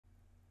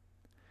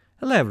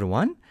Hello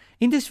everyone.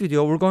 In this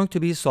video we're going to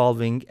be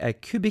solving a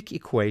cubic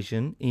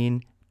equation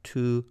in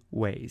two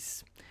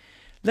ways.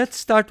 Let's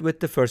start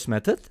with the first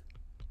method.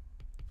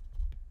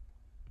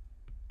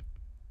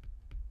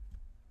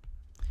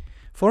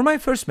 For my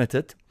first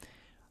method,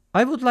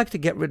 I would like to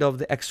get rid of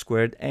the x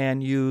squared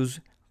and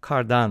use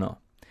Cardano.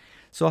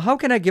 So how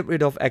can I get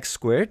rid of x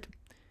squared?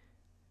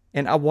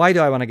 And why do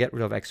I want to get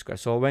rid of x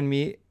squared? So when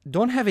we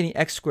don't have any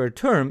x squared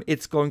term,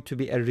 it's going to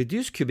be a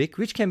reduced cubic,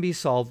 which can be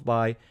solved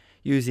by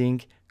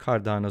using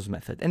Cardano's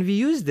method. And we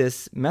use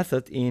this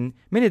method in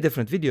many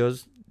different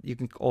videos. You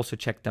can also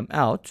check them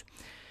out.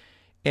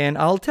 And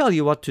I'll tell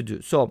you what to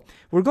do. So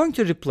we're going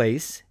to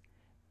replace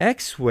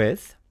x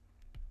with,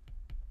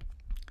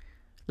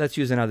 let's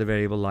use another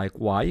variable like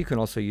y. You can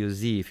also use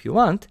z if you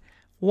want.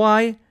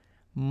 Y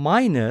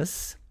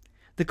minus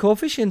the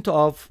coefficient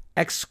of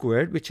x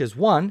squared, which is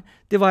 1,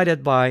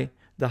 divided by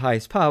the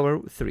highest power,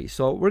 3.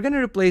 So we're going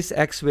to replace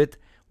x with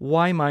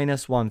y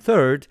minus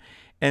 1/3.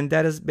 And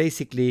that is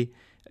basically,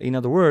 in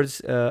other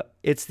words,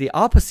 it's the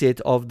opposite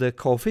of the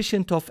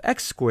coefficient of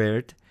x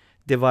squared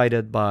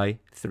divided by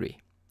 3.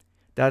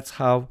 That's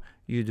how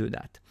you do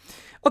that.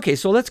 Okay,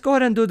 so let's go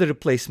ahead and do the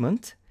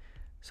replacement.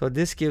 So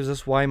this gives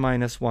us y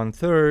minus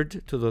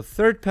 1/3 to the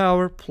third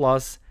power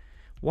plus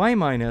y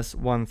minus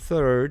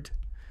 1/3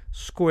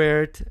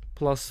 squared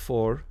plus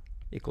 4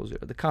 equals 0.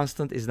 The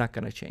constant is not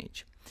going to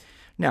change.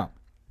 Now,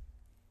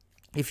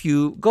 if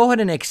you go ahead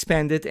and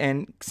expand it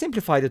and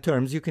simplify the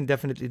terms, you can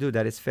definitely do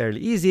that. It's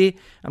fairly easy.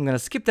 I'm going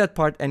to skip that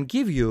part and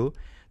give you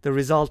the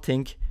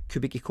resulting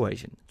cubic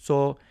equation.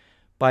 So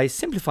by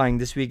simplifying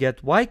this, we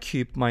get y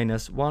cubed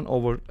minus 1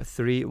 over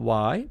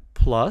 3y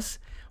plus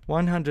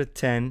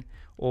 110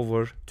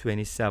 over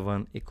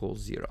 27 equals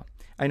 0.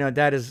 I know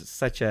that is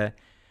such a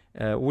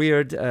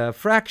weird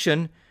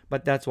fraction,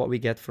 but that's what we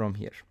get from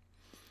here.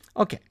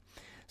 Okay.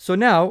 So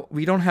now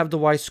we don't have the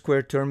y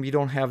squared term, we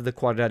don't have the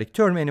quadratic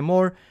term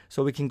anymore,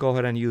 so we can go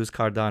ahead and use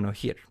Cardano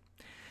here.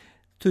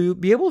 To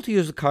be able to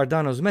use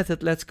Cardano's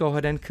method, let's go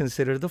ahead and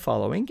consider the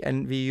following,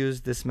 and we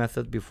used this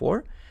method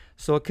before.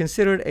 So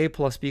consider a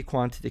plus b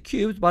quantity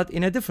cubed, but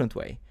in a different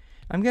way.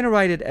 I'm going to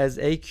write it as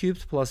a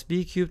cubed plus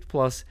b cubed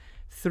plus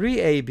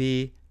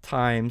 3ab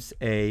times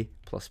a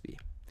plus b.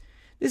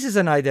 This is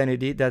an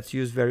identity that's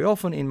used very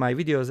often in my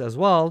videos as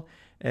well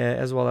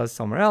as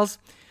somewhere else.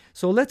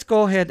 So let's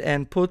go ahead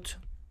and put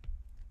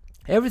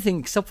everything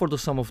except for the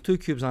sum of two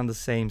cubes on the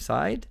same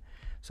side.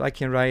 So I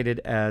can write it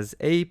as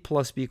a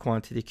plus b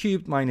quantity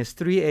cubed minus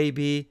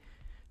 3ab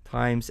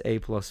times a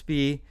plus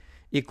b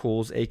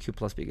equals a cubed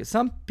plus b.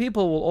 Some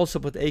people will also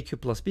put a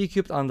cubed plus b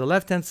cubed on the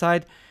left-hand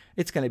side.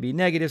 It's going to be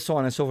negative, so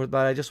on and so forth,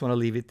 but I just want to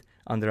leave it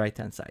on the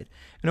right-hand side.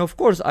 And of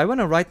course, I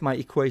want to write my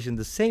equation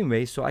the same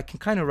way, so I can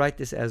kind of write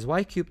this as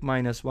y cubed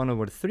minus 1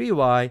 over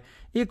 3y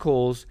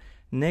equals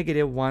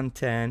negative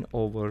 110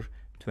 over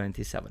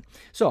 27.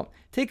 So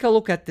take a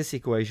look at this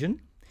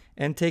equation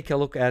and take a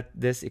look at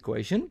this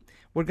equation.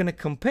 We're going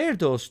to compare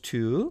those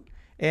two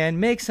and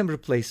make some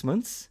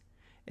replacements,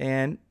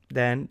 and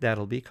then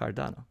that'll be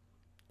Cardano.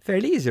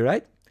 Fairly easy,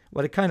 right?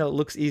 Well, it kind of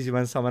looks easy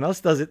when someone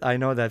else does it. I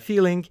know that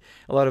feeling.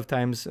 A lot of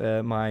times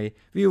my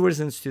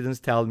viewers and students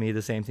tell me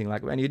the same thing,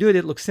 like when you do it,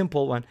 it looks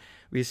simple. When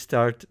we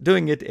start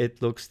doing it,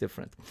 it looks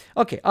different.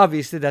 Okay,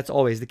 obviously that's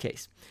always the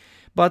case.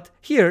 But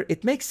here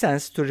it makes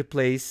sense to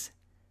replace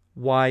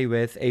y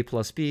with a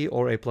plus b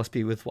or a plus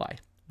b with y,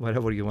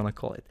 whatever you want to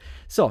call it.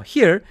 So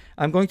here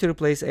I'm going to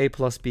replace a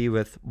plus b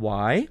with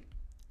y,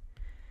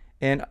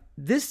 and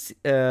this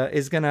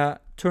is gonna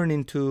turn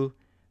into,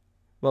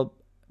 well,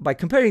 by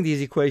comparing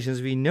these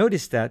equations, we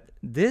notice that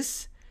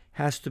this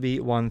has to be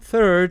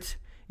 1/3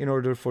 in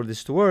order for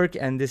this to work,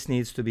 and this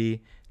needs to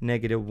be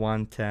negative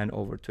 110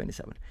 over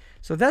 27.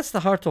 So that's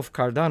the heart of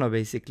Cardano,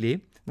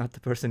 basically. Not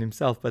the person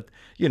himself, but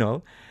you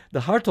know,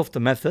 the heart of the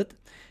method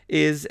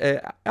is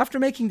after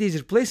making these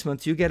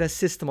replacements, you get a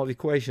system of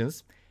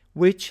equations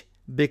which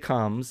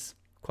becomes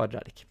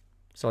quadratic.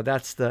 So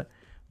that's the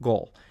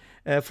goal.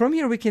 From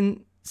here, we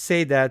can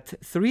say that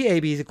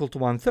 3ab is equal to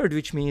 1/3,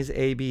 which means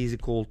ab is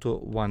equal to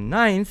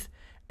 1/9,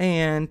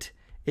 and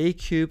a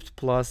cubed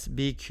plus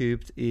b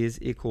cubed is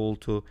equal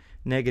to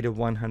negative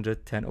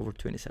 110 over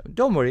 27.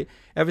 Don't worry,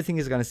 everything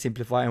is going to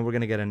simplify and we're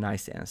going to get a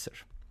nice answer.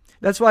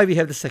 That's why we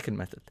have the second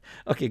method.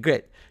 Okay,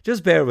 great.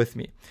 Just bear with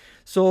me.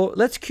 So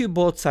let's cube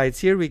both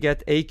sides here. We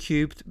get a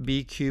cubed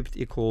b cubed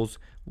equals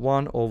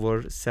 1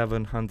 over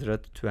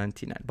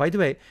 729. By the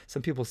way,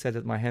 some people said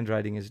that my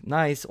handwriting is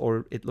nice,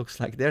 or it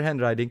looks like their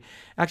handwriting.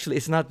 Actually,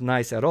 it's not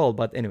nice at all,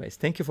 but anyways,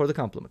 thank you for the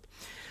compliment.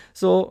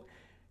 So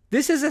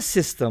this is a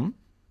system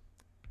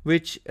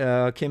which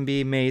can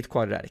be made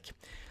quadratic.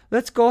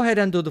 Let's go ahead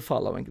and do the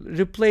following.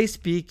 Replace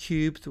b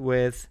cubed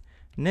with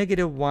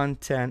negative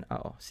 110.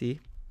 Oh, see?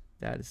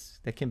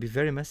 That can be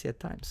very messy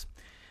at times.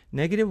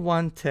 Negative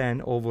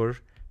 110 over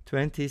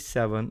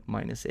 27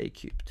 minus a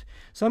cubed.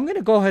 So I'm going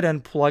to go ahead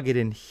and plug it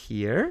in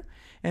here,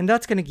 and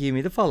that's going to give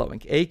me the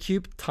following. A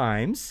cubed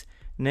times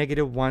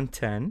negative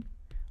 110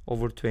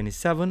 over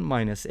 27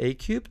 minus a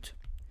cubed,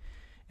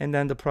 and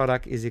then the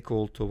product is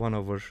equal to 1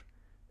 over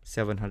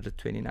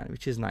 729,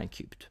 which is 9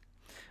 cubed.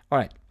 All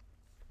right.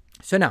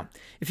 So now,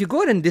 if you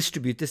go ahead and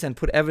distribute this and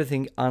put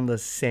everything on the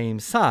same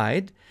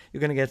side, you're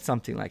going to get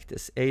something like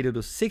this. A to the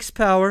 6th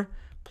power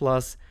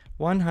plus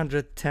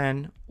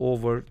 110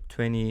 over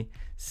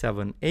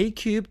 27a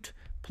cubed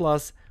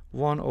plus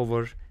 1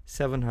 over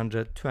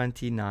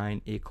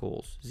 729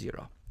 equals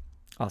 0.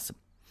 Awesome.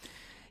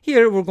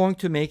 Here we're going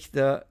to make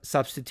the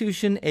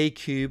substitution a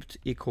cubed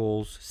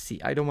equals c.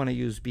 I don't want to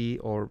use b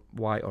or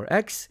y or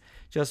x,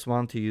 just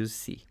want to use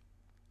c.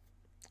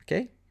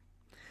 Okay?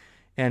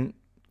 And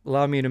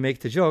allow me to make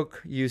the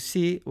joke. You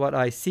see what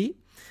I see?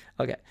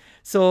 Okay.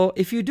 So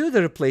if you do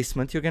the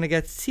replacement, you're going to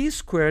get c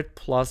squared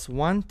plus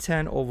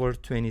 110 over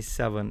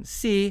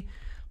 27c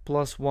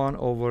plus 1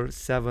 over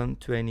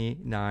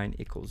 729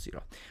 equals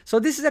 0. So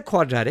this is a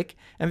quadratic,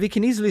 and we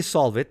can easily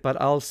solve it, but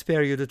I'll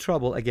spare you the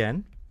trouble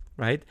again,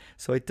 right?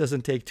 So it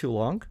doesn't take too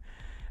long.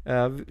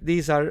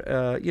 These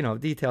are,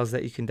 details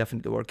that you can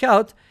definitely work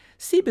out.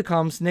 C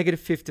becomes negative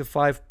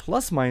 55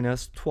 plus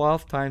minus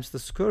 12 times the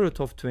square root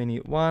of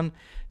 21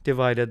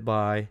 divided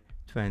by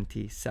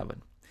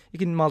 27. You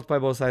can multiply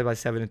both sides by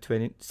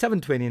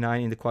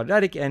 729 in the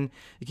quadratic, and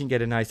you can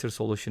get a nicer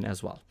solution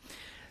as well.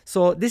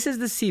 So this is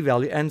the c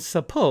value, and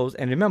suppose,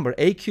 and remember,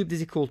 a cubed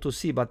is equal to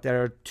c, but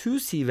there are two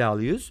c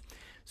values.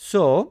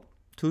 So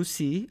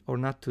 2c, or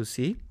not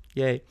 2c,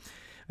 yay,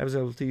 I was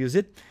able to use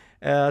it.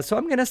 So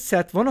I'm going to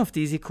set one of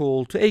these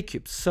equal to a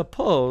cubed.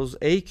 Suppose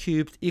a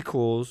cubed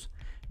equals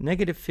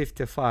negative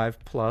 55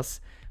 plus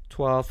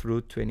 12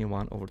 root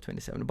 21 over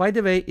 27. By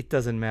the way, it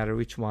doesn't matter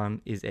which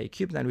one is a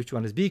cubed and which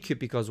one is b cubed,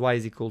 because y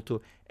is equal to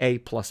a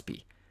plus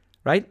b,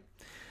 right?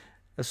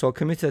 So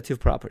commutative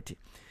property.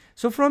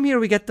 So from here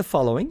we get the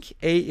following.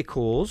 A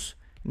equals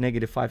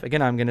negative 5.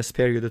 Again, I'm going to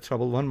spare you the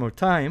trouble one more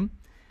time.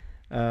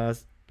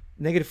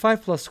 Negative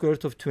 5 plus square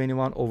root of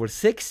 21 over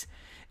 6.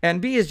 And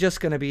b is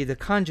just going to be the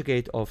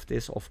conjugate of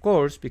this, of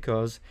course,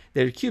 because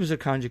their cubes are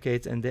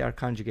conjugates and they are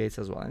conjugates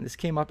as well. And this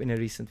came up in a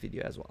recent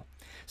video as well.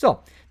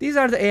 So these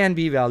are the a and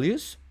b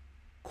values.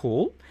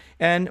 Cool.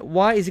 And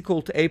y is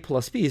equal to a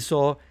plus b.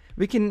 So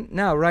we can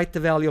now write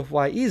the value of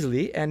y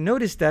easily. And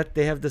notice that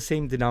they have the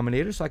same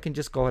denominator. So I can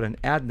just go ahead and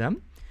add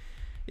them.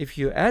 If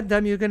you add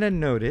them, you're going to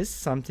notice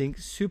something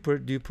super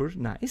duper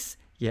nice.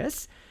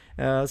 Yes.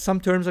 Some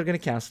terms are going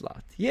to cancel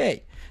out.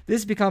 Yay.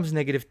 This becomes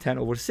negative 10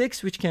 over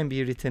 6, which can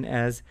be written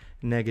as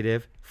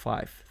negative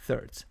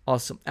 5/3.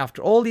 Awesome.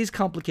 After all these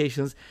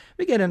complications,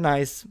 we get a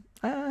nice,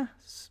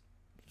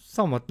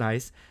 somewhat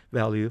nice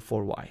value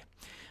for y.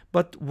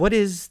 But what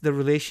is the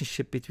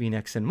relationship between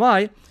x and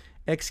y?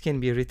 X can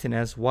be written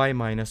as y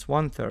minus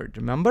 1/3,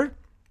 remember?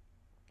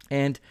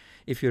 And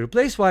if you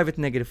replace y with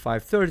negative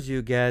 5/3,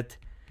 you get,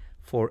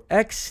 for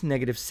x,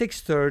 negative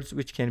 6/3,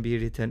 which can be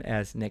written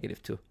as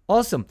negative 2.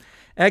 Awesome.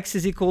 X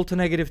is equal to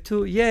negative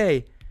 2.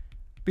 Yay.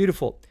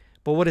 Beautiful.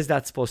 But what is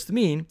that supposed to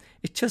mean?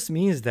 It just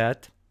means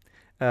that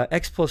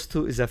x plus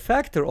 2 is a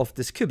factor of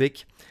this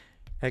cubic.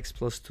 X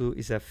plus 2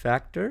 is a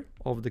factor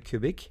of the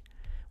cubic.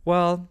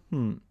 Well,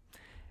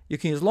 you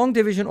can use long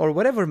division or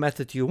whatever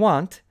method you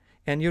want,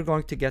 and you're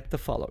going to get the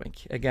following.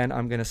 Again,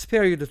 I'm going to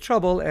spare you the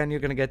trouble, and you're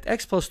going to get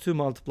x plus 2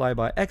 multiplied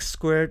by x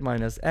squared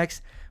minus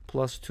x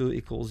plus 2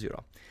 equals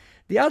 0.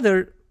 The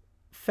other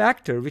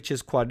factor, which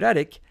is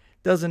quadratic,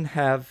 doesn't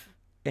have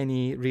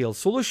any real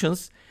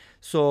solutions.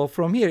 So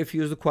from here, if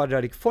you use the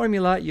quadratic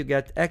formula, you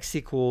get x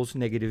equals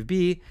negative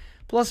b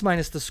plus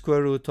minus the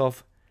square root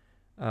of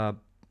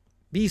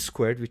b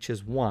squared, which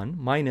is 1,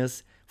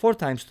 minus 4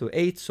 times 2,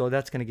 8. So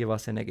that's going to give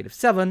us a negative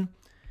 7.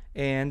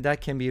 And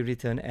that can be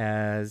written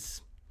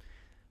as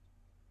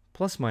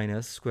plus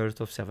minus square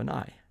root of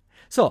 7i.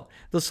 So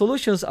the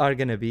solutions are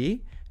going to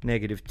be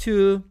negative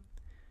 2,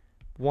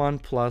 1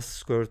 plus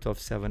square root of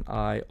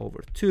 7i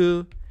over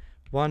 2,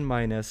 1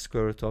 minus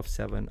square root of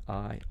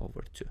 7i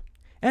over 2.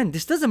 And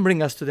this doesn't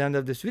bring us to the end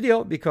of this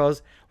video,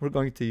 because we're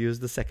going to use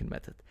the second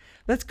method.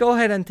 Let's go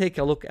ahead and take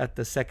a look at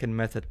the second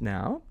method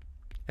now.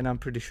 And I'm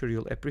pretty sure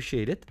you'll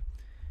appreciate it.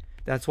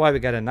 That's why we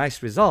got a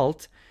nice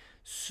result.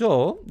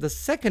 So the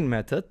second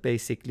method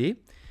basically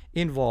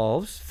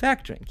involves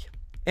factoring.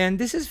 And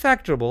this is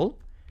factorable.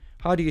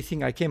 How do you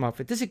think I came up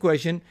with this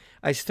equation?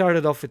 I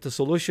started off with the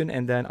solution,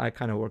 and then I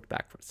kind of worked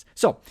backwards.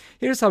 So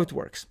here's how it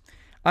works.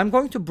 I'm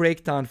going to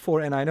break down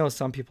 4, and I know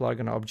some people are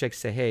going to object,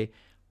 say, hey,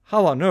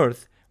 how on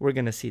earth we're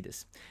going to see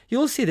this?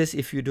 You'll see this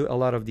if you do a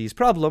lot of these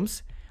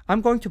problems.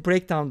 I'm going to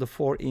break down the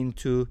 4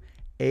 into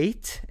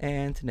 8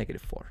 and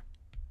negative 4.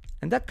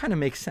 And that kind of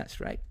makes sense,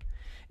 right?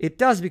 It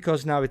does,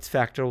 because now it's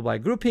factorable by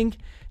grouping.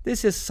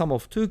 This is sum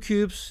of 2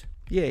 cubes.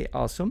 Yay,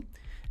 awesome.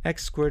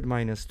 X squared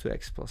minus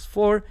 2x plus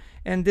 4.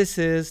 And this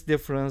is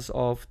difference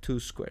of 2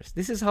 squares.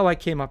 This is how I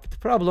came up with the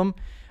problem.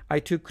 I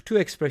took two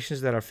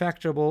expressions that are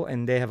factorable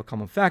and they have a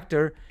common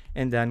factor,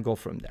 and then go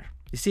from there.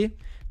 You see?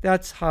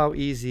 That's how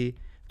easy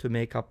to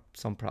make up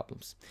some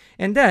problems.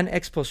 And then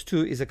x plus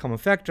 2 is a common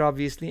factor,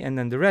 obviously, and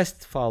then the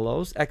rest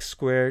follows. X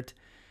squared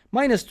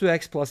minus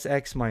 2x plus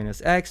x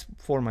minus x.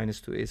 4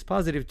 minus 2 is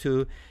positive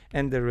 2,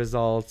 and the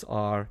results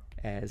are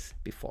as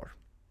before.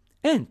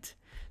 And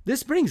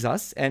this brings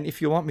us, and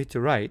if you want me to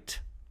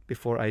write,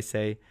 before I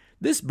say,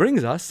 this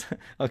brings us,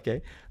 okay,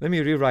 let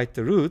me rewrite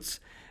the roots.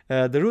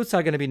 The roots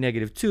are going to be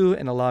 -2,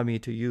 and allow me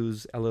to use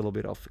a little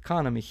bit of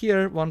economy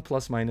here. 1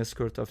 plus minus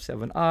square root of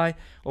 7i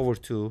over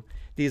 2.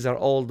 These are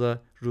all the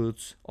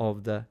roots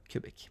of the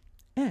cubic.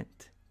 And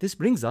this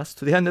brings us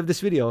to the end of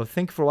this video.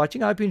 Thank you for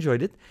watching. I hope you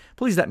enjoyed it.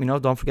 Please let me know.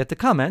 Don't forget to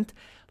comment,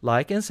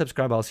 like, and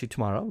subscribe. I'll see you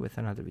tomorrow with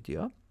another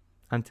video.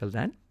 Until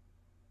then,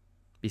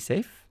 be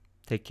safe,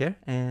 take care,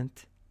 and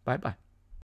bye-bye.